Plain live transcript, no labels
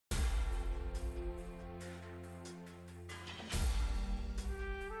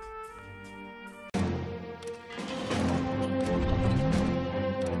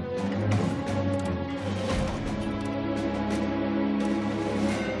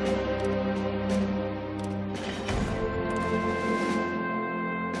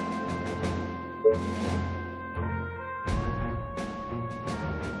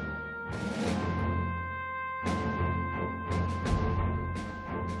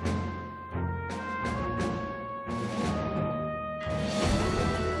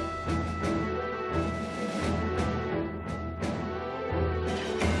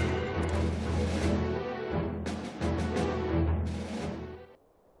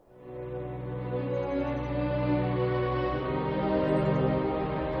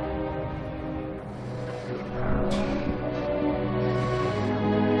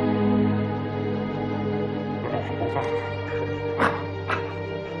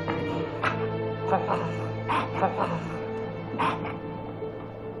So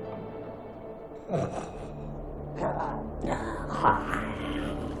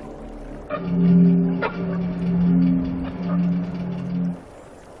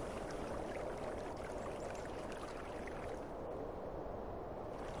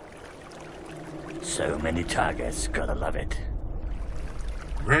many targets, gotta love it.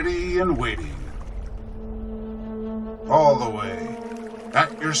 Ready and waiting. All the way.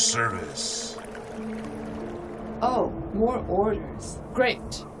 At your service. Oh, more orders. Great.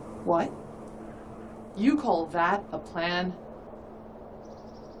 What? You call that a plan?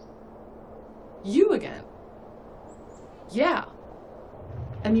 You again? Yeah.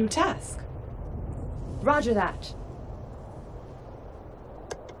 A new task. Roger that.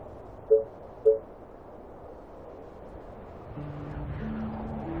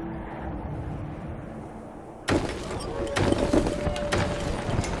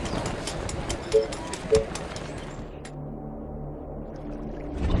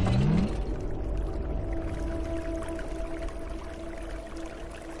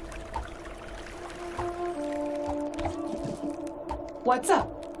 What's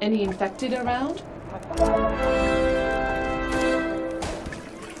up? Any infected around?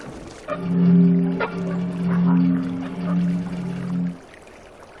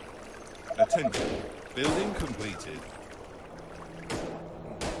 Attention. Building completed.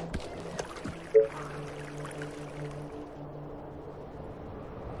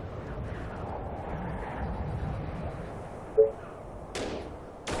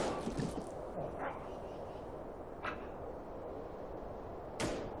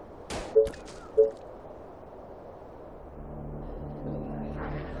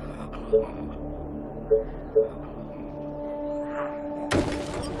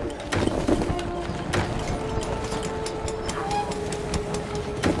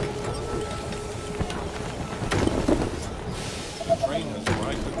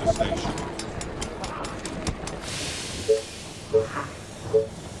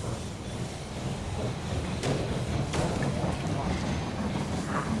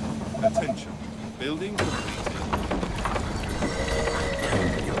 Attention. Building completed. Tell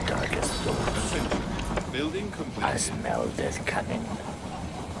me your darkest thoughts. Attention. Building completed. I smell death coming.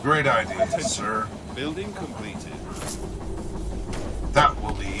 Great idea, Attention. sir. Building completed. That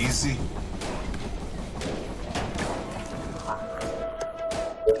will be easy.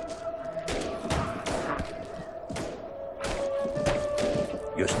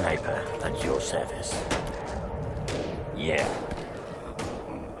 Your sniper at your service. Yeah.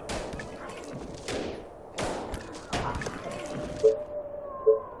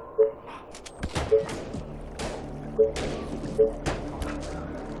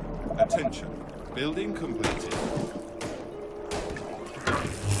 Attention. Building completed.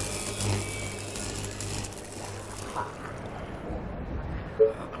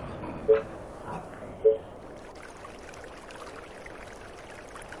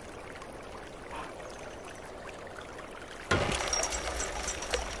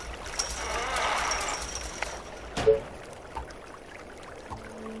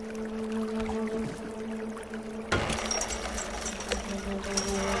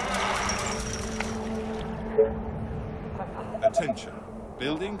 Attention.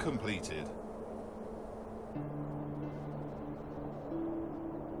 Building completed.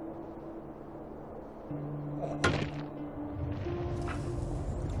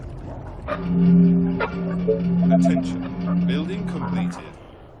 Attention. Building completed.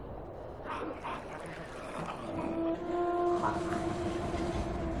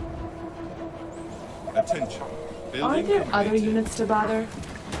 Attention. Building Aren't there other completed. units to bother?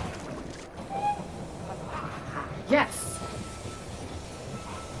 Yes.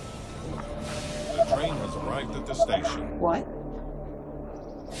 The train has arrived at the station. What?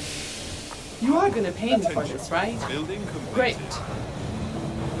 You are gonna pay me for Attention. this, right? Building completed. Great.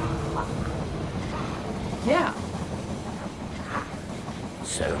 Yeah.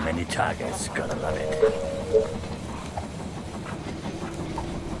 So many targets, gotta love it.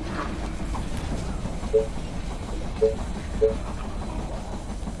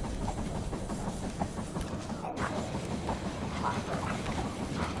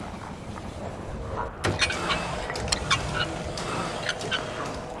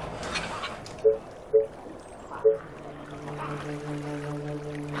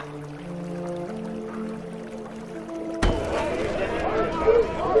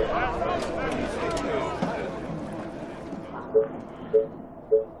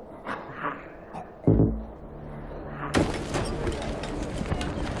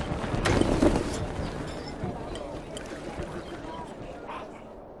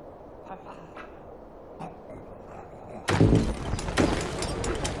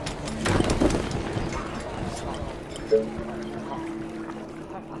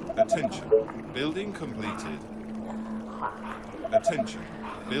 Attention. Building completed. Attention.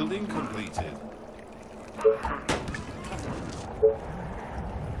 Building completed.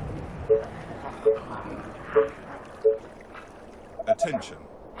 Attention.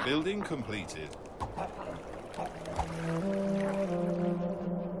 Building completed.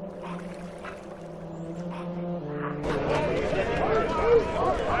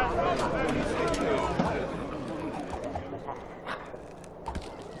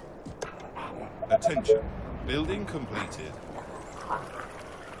 Attention. Building completed.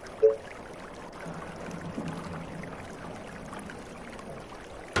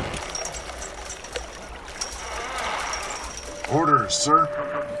 Orders, sir.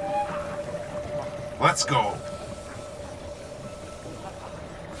 Let's go.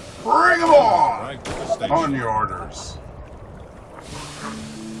 Bring them on! Right to the station. On your orders.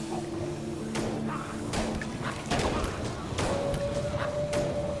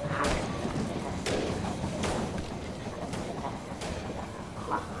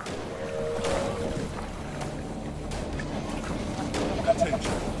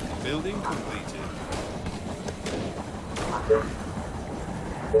 Attention. Building completed.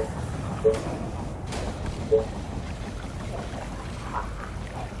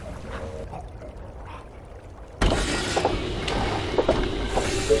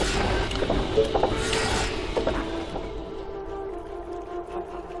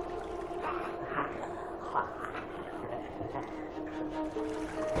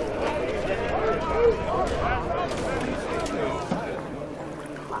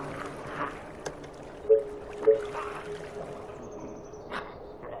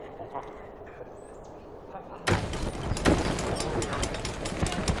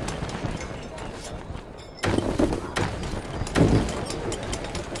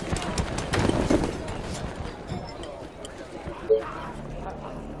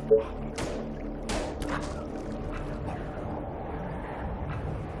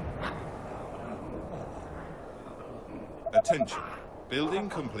 Attention. Building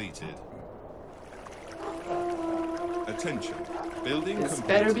completed. Attention. Building This completed.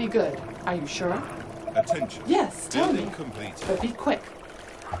 better be good. Are you sure? Attention. Yes, tell Building me. completed. But be quick.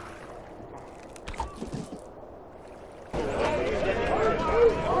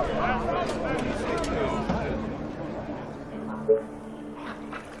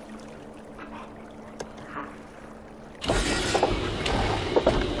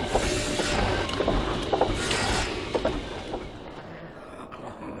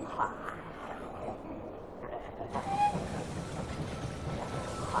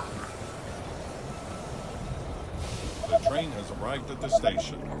 The train has arrived at the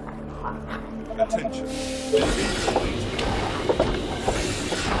station. Attention. Building completed.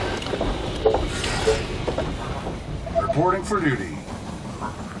 Reporting for duty.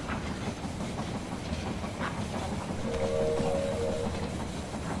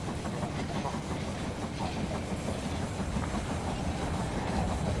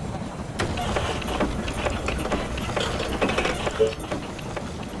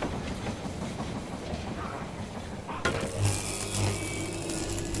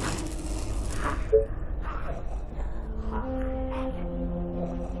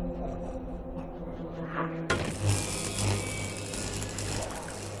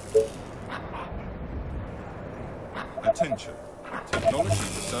 Attention. Technology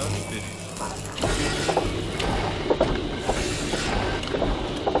research finished.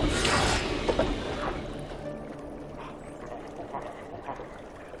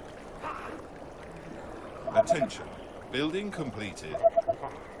 Attention. Building completed.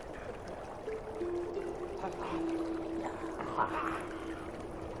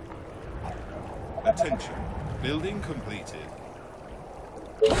 Attention. Building completed.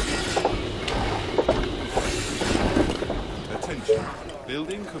 Attention.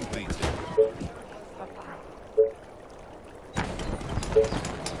 Building completed.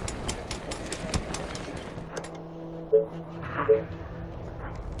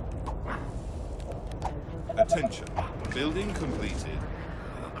 Attention. Building completed.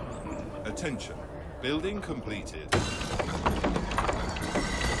 Attention. Building completed.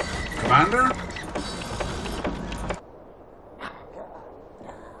 Commander?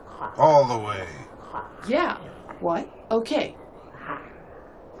 All the way. Yeah. What? Okay.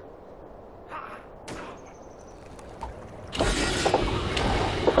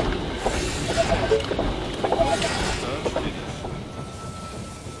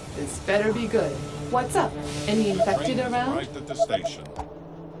 This better be good. What's up? Any infected Train has around? arrived at the station.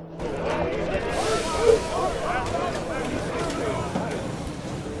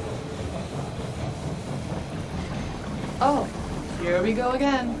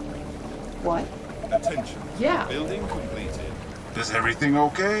 again. What? Attention. Yeah. Building completed. Is everything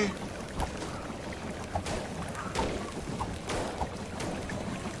okay?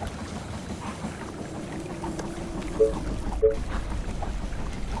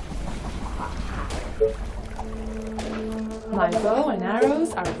 My bow and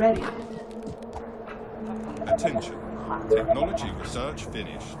arrows are ready. Attention. Technology research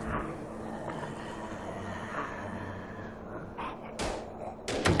finished.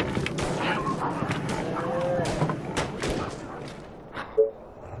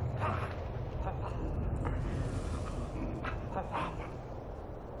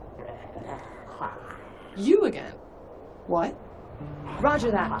 You again. What?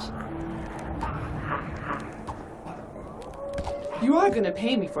 Roger that. You are gonna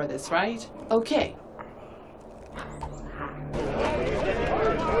pay me for this, right? Okay.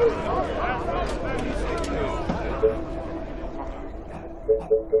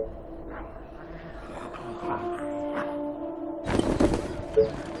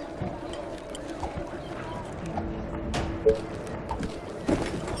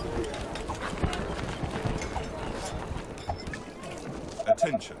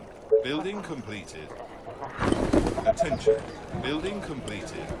 Attention. Building completed. Attention. Building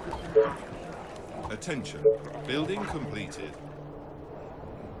completed. Attention. Building completed.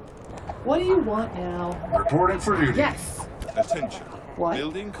 What do you want now? Reporting for duty. Yes. Attention. What?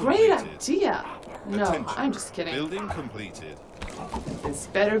 Building Great completed. idea. No, Attention. I'm just kidding. Building completed. This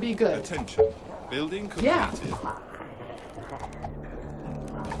better be good. Attention. Building completed. Yeah.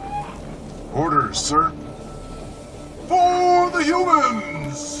 Orders, sir. For the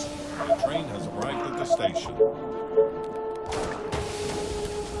humans! The train has arrived at the station.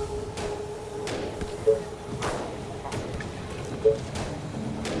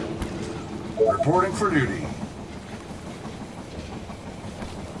 Reporting for duty.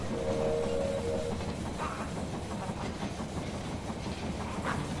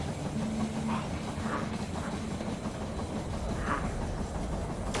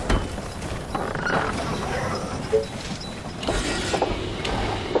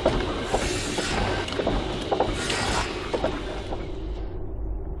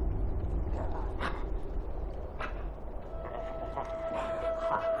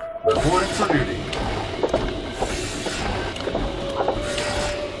 Reporting for duty.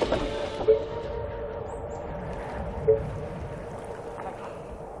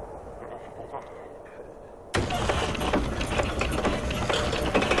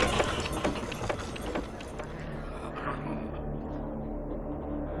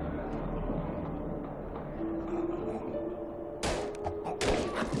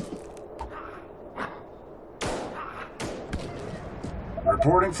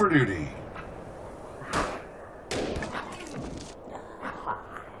 Reporting for duty.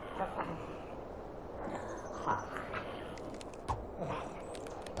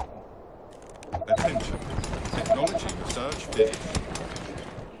 Attention. Technology research finished.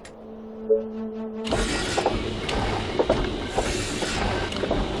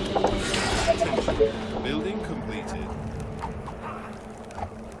 Attention. Building completed.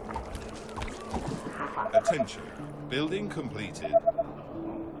 Attention. Building completed.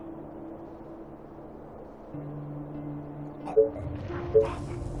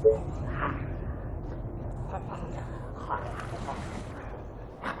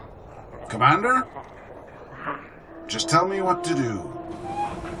 Commander? Just tell me what to do.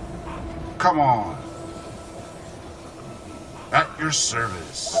 Come on. At your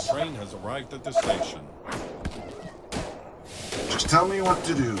service. The train has arrived at the station. Just tell me what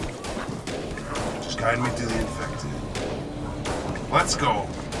to do. Just guide me to the infected. Let's go.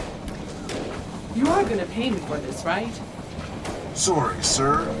 You are gonna pay me for this, right? Sorry,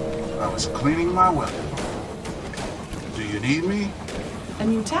 sir. I was cleaning my weapon. Do you need me? A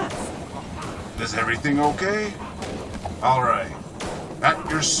new task. Is everything okay? All right. At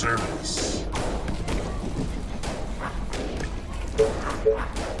your service.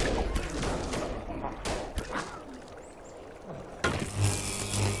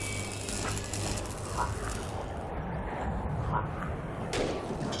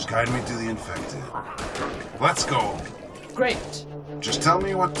 Just guide me to the infected. Let's go. Great. Just tell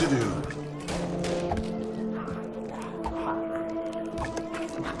me what to do.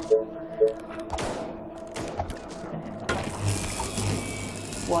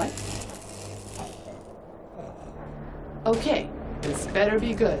 What? Okay, this better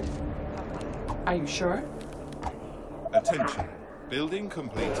be good. Are you sure? Attention. Building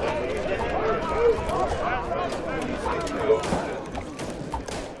completed.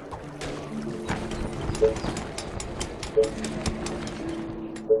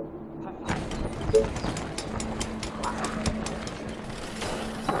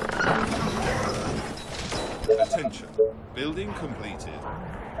 Attention. Building completed.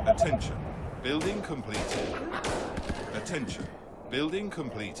 Attention. Building completed. Attention. Building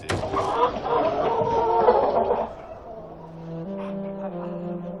completed.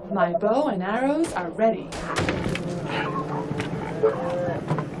 My bow and arrows are ready.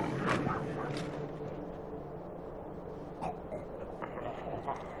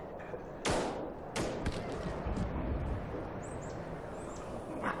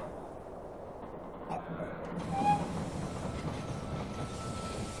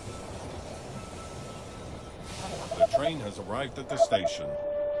 The train has arrived at the station.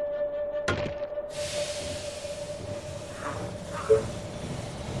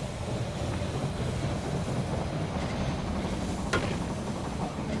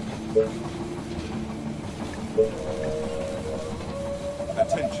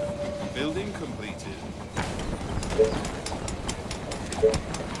 Attention. Building completed.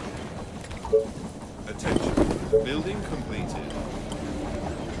 Attention. Building completed.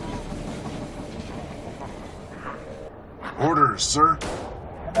 Orders, sir.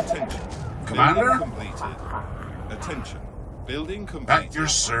 Attention. Commander? Building completed. Attention. Building completed. At your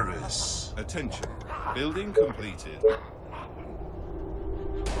service. Attention. Building completed.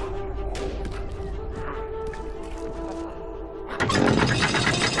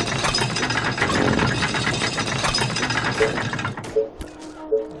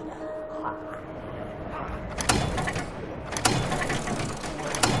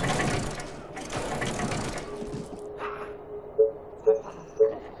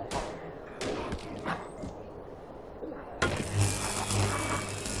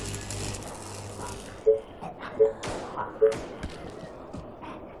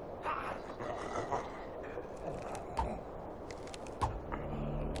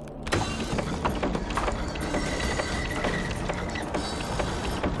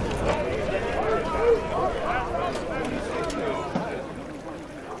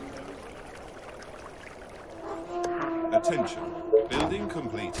 Attention. Building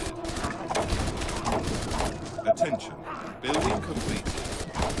completed. Attention. Building completed.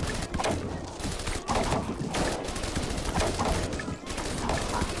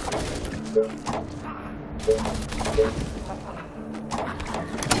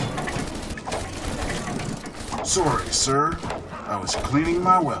 Sorry, sir. I was cleaning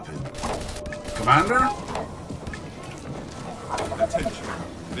my weapon. Commander? Attention.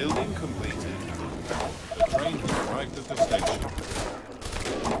 Building completed. The train has arrived at the station.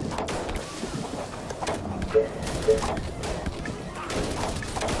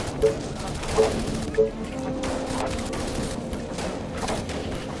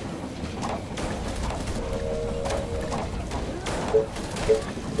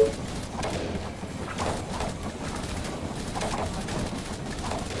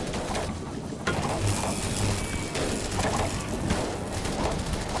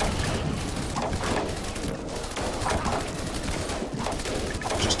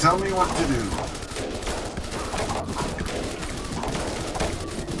 Tell me what to do.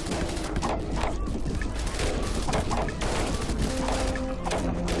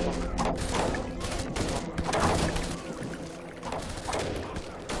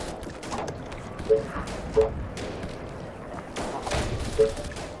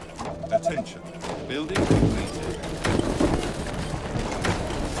 Attention. Building completed.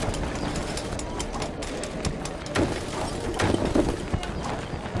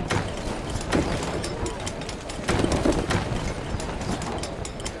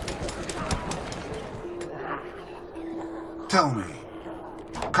 Tell me.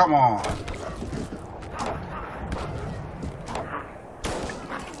 Come on.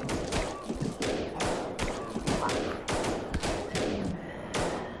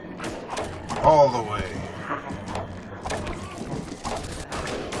 All the way.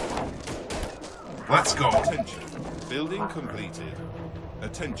 Let's go. Attention. Building completed.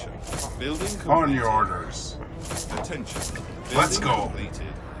 Attention. Building completed. On your orders. Attention. Building Let's go. Completed.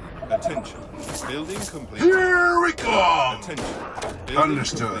 Attention. Building completed. Here we go. Attention. Building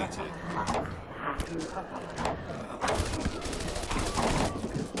Understood. completed.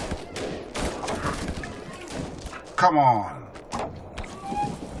 Come on.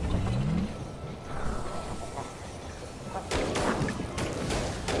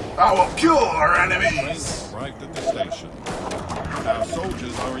 I will kill our enemies. Arrived at the station. Our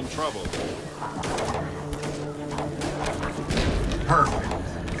soldiers are in trouble. Perfect.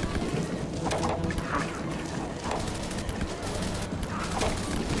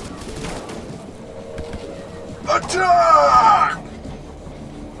 Attack!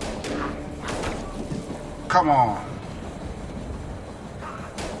 Come on.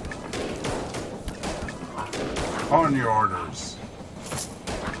 On your orders.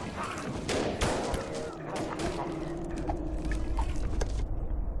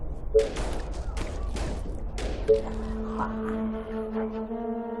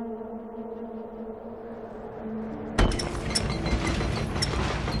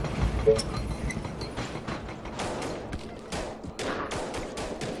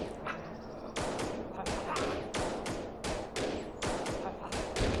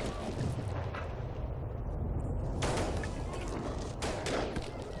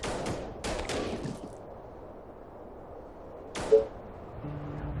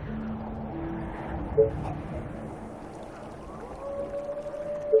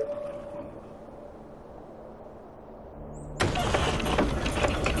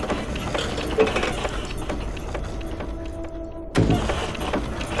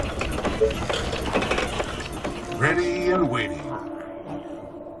 Ready and waiting.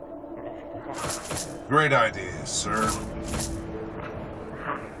 Great idea, sir.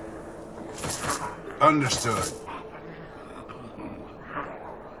 Understood.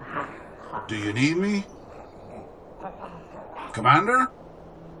 Do you need me? Commander?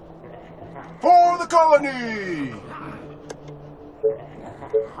 For the colony!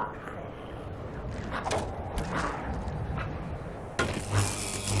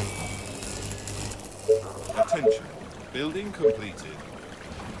 Attention. Building completed.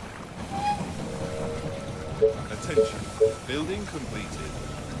 Attention. Building completed.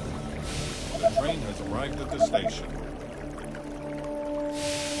 The train has arrived at the station.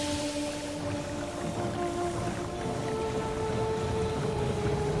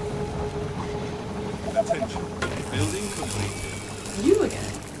 Attention. Building completed. You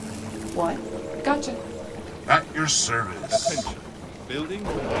again. What? Gotcha. At your service. Attention. Building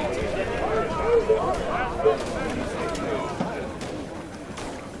completed.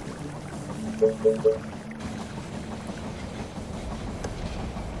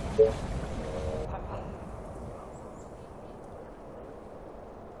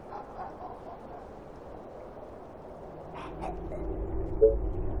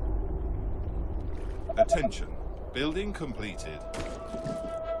 Attention. Building completed.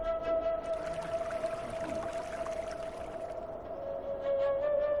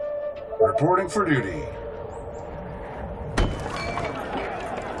 Reporting for duty.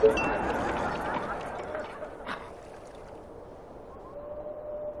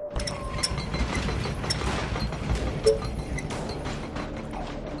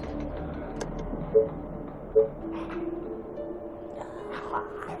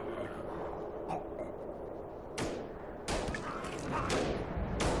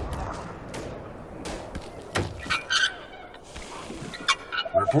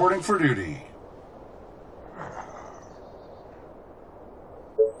 Reporting for duty.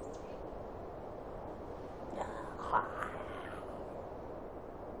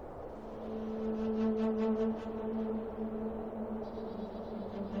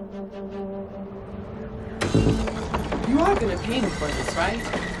 You are gonna pay me for this, right?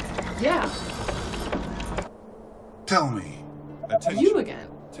 Yeah. Tell me. Attention. You again.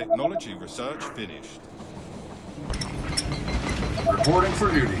 Technology research finished. Reporting for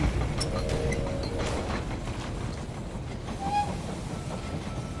duty.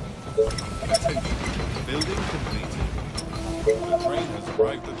 Attention. Building completed. The train has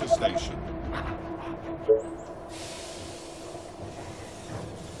arrived at the station.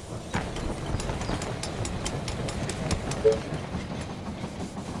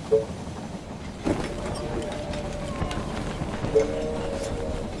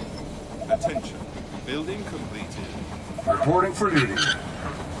 Attention. Building completed. Reporting for duty.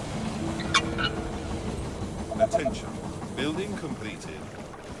 Attention. Building completed.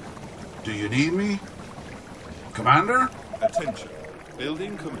 Do you need me? Commander? Attention.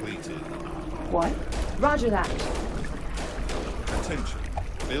 Building completed. What? Roger that. Attention.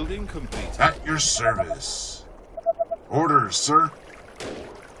 Building completed. At your service. Orders, sir.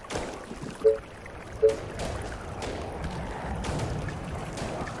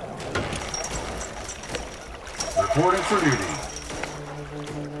 Reporting for duty.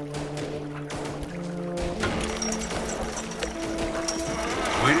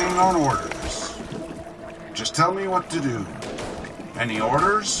 Waiting on orders. Just tell me what to do. Any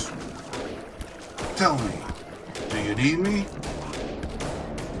orders? Tell me. Do you need me?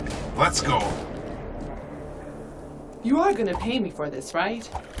 Let's go. You are gonna pay me for this, right?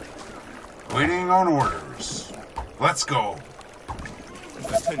 Waiting on orders. Let's go.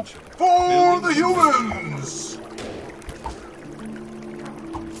 Attention. For the humans!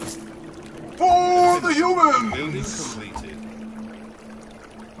 For the Building humans! completed.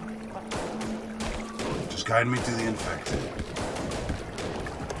 Just guide me to the infected.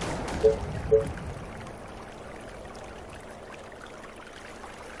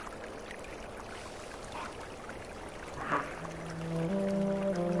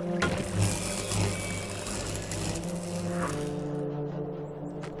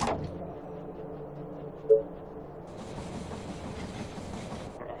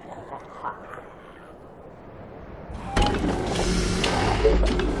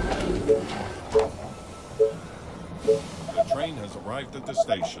 The train has arrived at the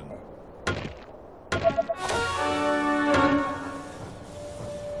station.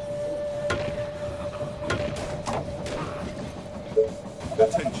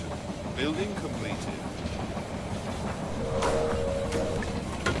 Attention. Building completed.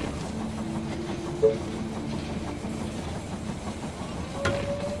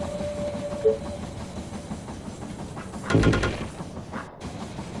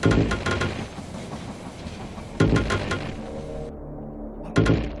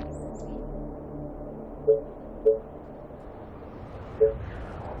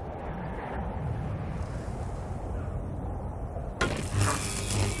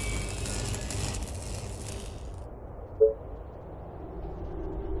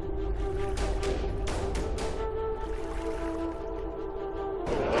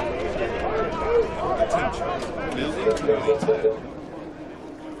 Attention. Building completed.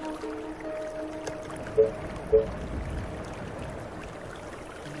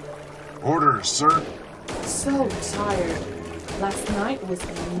 Orders, sir. So tired. Last night was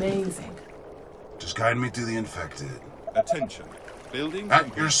amazing. Just guide me to the infected. Attention. Building At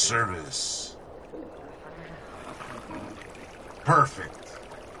completed. your service. Perfect.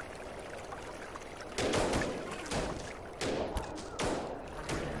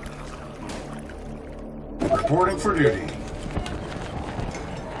 Reporting for duty.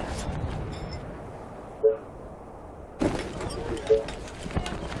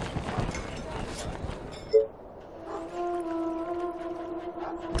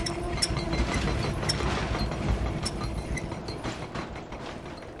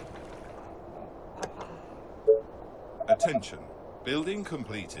 Attention. Building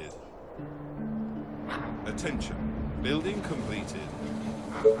completed. Attention. Building completed.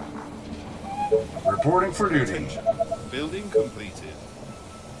 Reporting for duty. Attention. Building completed.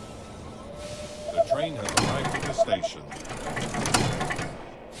 The train has arrived at the station.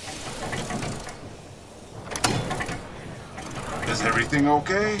 Is everything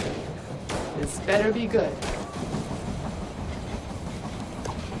okay? This better be good.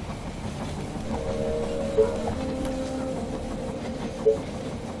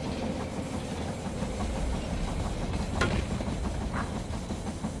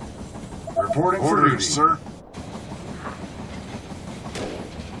 Reporting for duty, sir.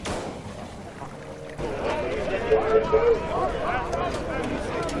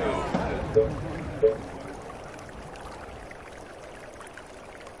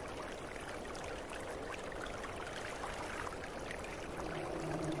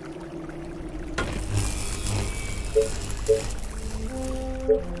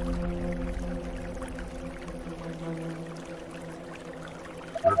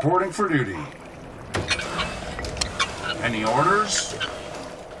 Reporting for duty. Any orders?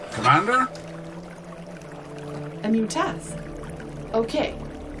 Commander? A new task. Okay.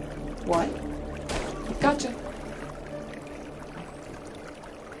 What? Gotcha.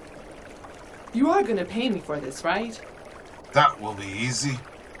 You are gonna pay me for this, right? That will be easy.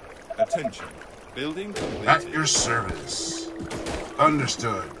 Attention. Building completed. At your service.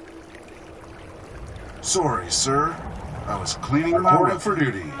 Understood. Sorry, sir. I was cleaning my weapon. For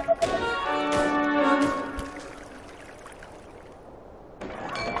duty.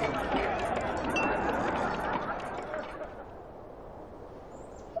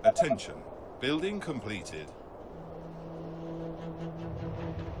 Attention. Building completed.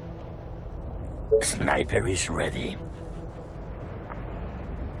 Sniper is ready.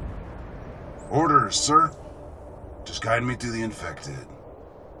 Orders, sir. Just guide me to the infected.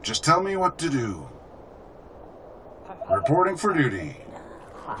 Just tell me what to do. Reporting for duty.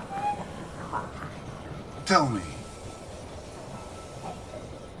 Tell me.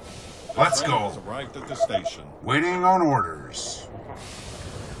 Let's Train has go. arrived at the station. Waiting on orders.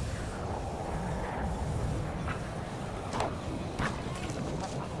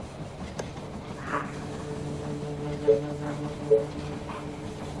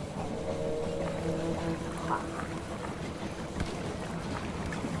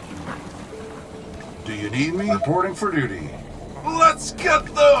 Do you need me? Reporting for duty. Let's get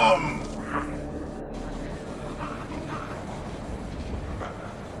them!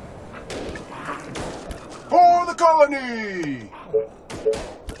 colony!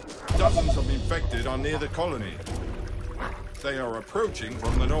 Dozens of infected are near the colony. They are approaching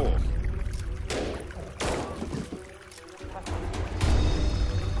from the north.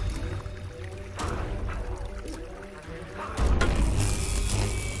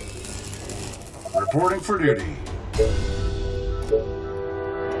 Reporting for duty.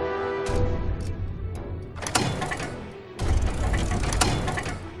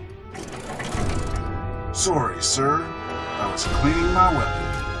 Sorry, sir. I was cleaning my weapon.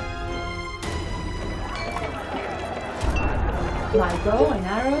 My bow and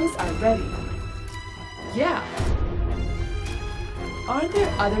arrows are ready. Yeah. Aren't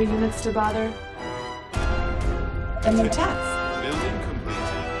there other units to bother? And their tasks. Building completed.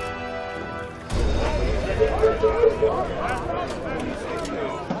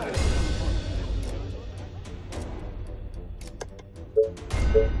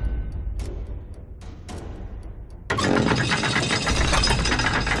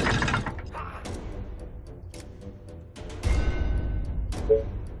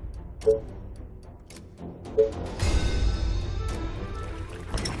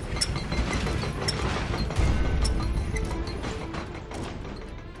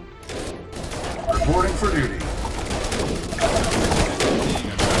 Reporting for duty.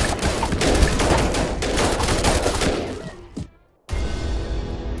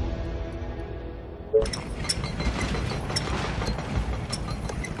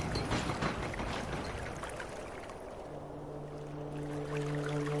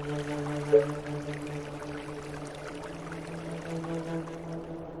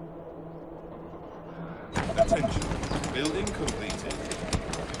 Attention. Building completed.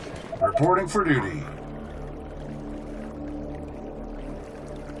 Reporting for duty.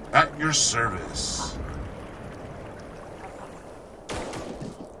 At your service.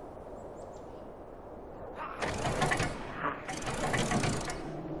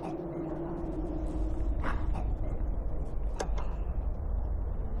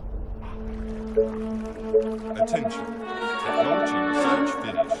 Attention. Technology research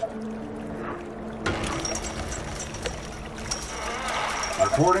finished.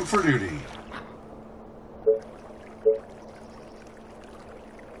 Reporting for duty.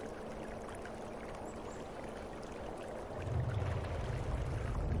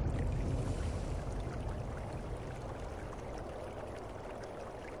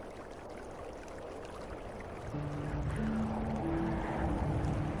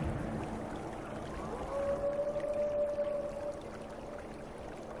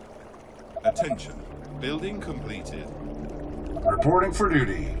 Attention. Building completed. Reporting for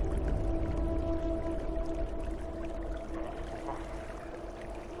duty.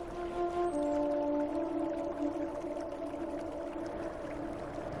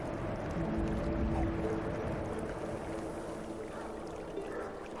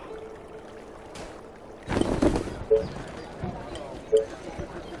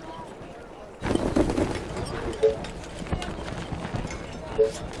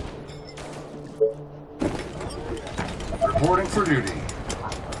 Reporting for duty.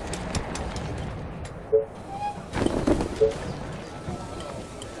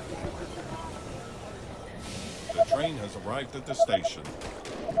 The train has arrived at the station.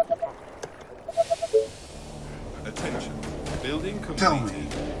 Attention. Building completed. Tell me.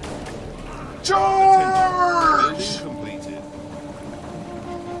 Attention. George! Building completed.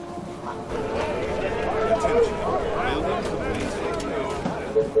 Attention. Building completed.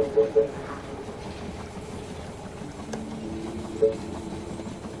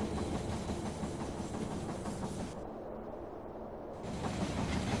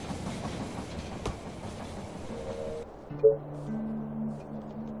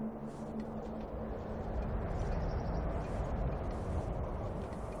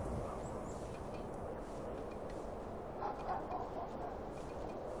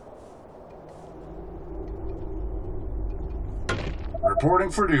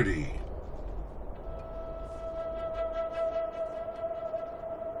 Reporting for duty.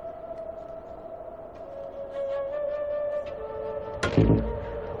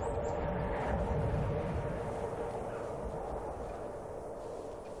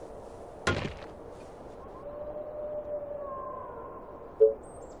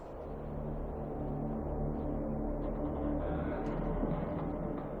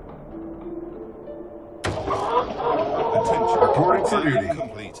 Attention. Reporting for Building duty.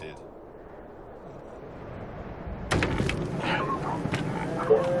 completed.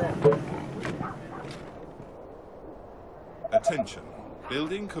 Attention.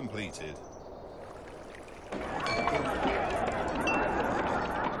 Building completed.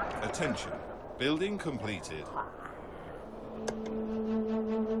 Attention. Building completed.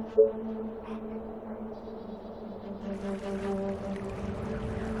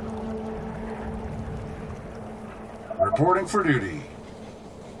 Reporting for duty.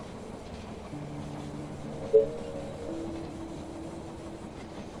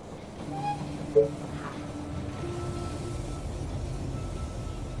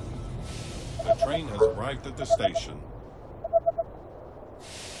 The train has arrived at the station.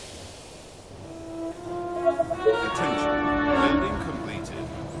 Attention, building completed.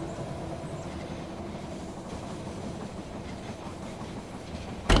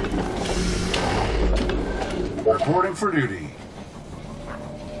 Reporting for duty.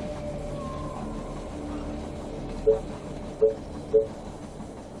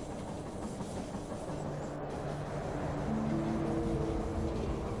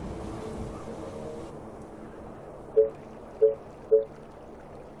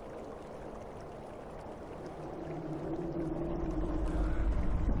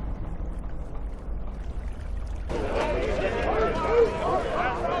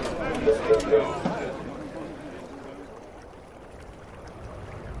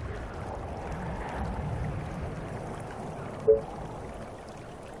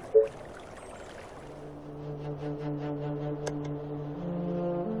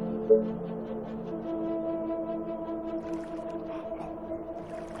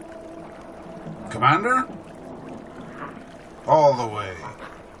 Commander? All the way.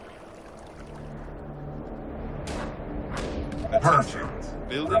 Perfect.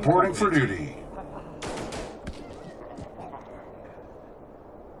 Building Reporting for completed. duty.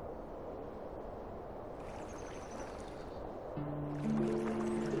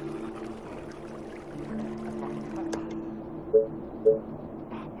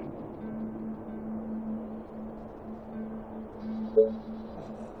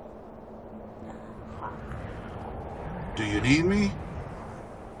 Do you need me?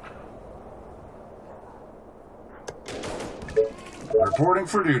 Reporting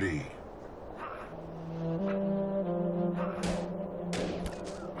for duty.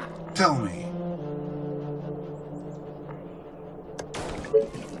 Tell me.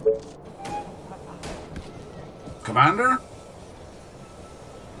 Commander?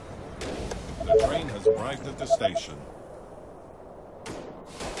 The train has arrived at the station.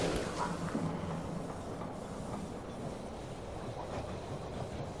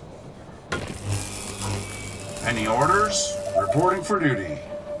 Any orders? Reporting for duty.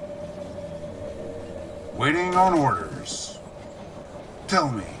 Waiting on orders.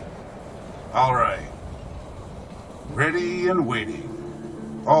 Tell me. All right. Ready and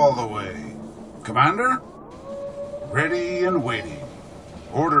waiting. All the way. Commander? Ready and waiting.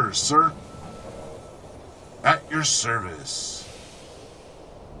 Orders, sir. At your service.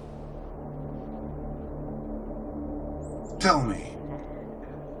 Tell me.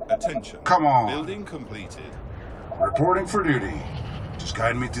 Attention. Come on. Building completed. Reporting for duty. Just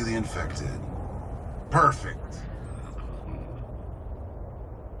guide me to the infected. Perfect.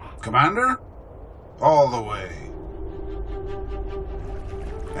 Commander? All the way.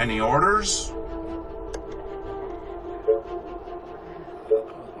 Any orders?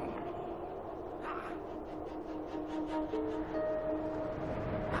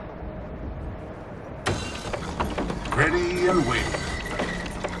 Ready and waiting.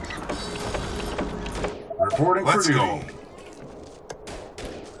 Reporting for duty. Let's go.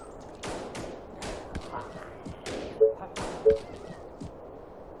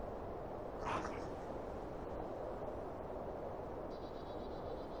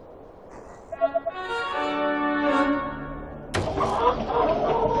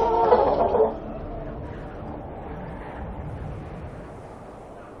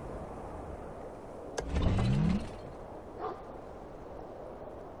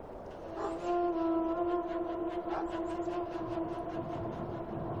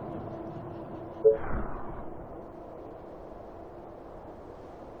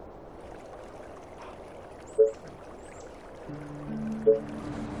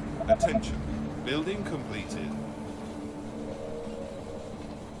 Attention. Building completed.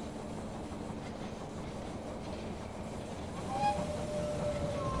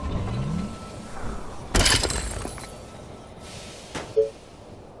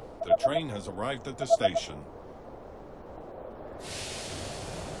 The train has arrived at the station.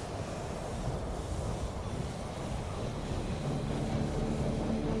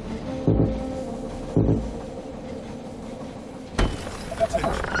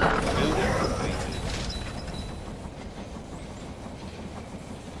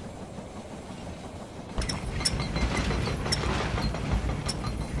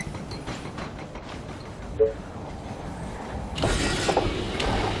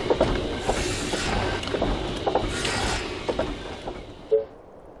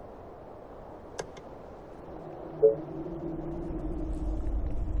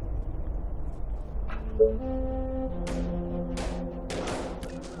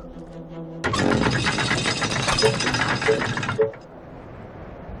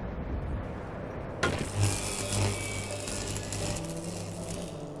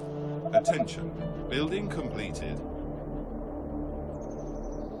 Attention. Building completed.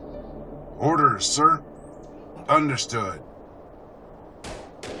 Orders, sir. Understood.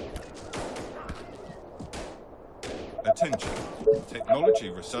 Attention. Technology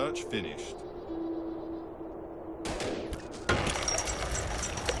research finished.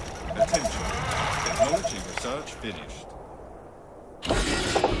 Attention. Technology research finished.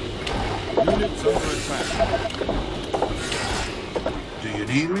 Units under attack. Do you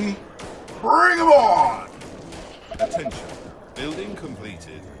need me? Bring 'em on! Attention. Building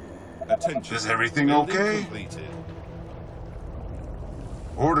completed. Attention. Is everything Building okay? Completed.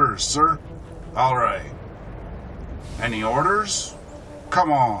 Orders, sir. All right. Any orders?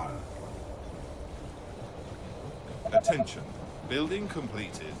 Come on. Attention. Building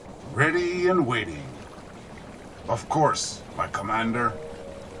completed. Ready and waiting. Of course, my commander.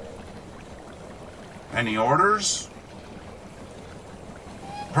 Any orders?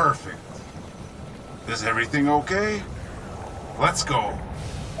 Perfect. Is everything okay? Let's go.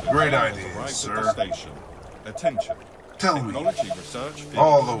 Great idea, Arrived sir. at the station. Attention. Tell me. Technology research finished.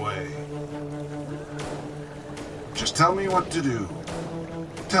 All the way. Just tell me what to do.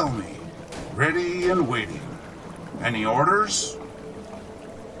 Tell me. Ready and waiting. Any orders?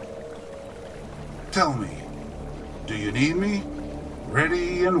 Tell me. Do you need me?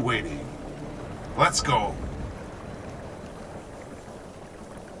 Ready and waiting. Let's go.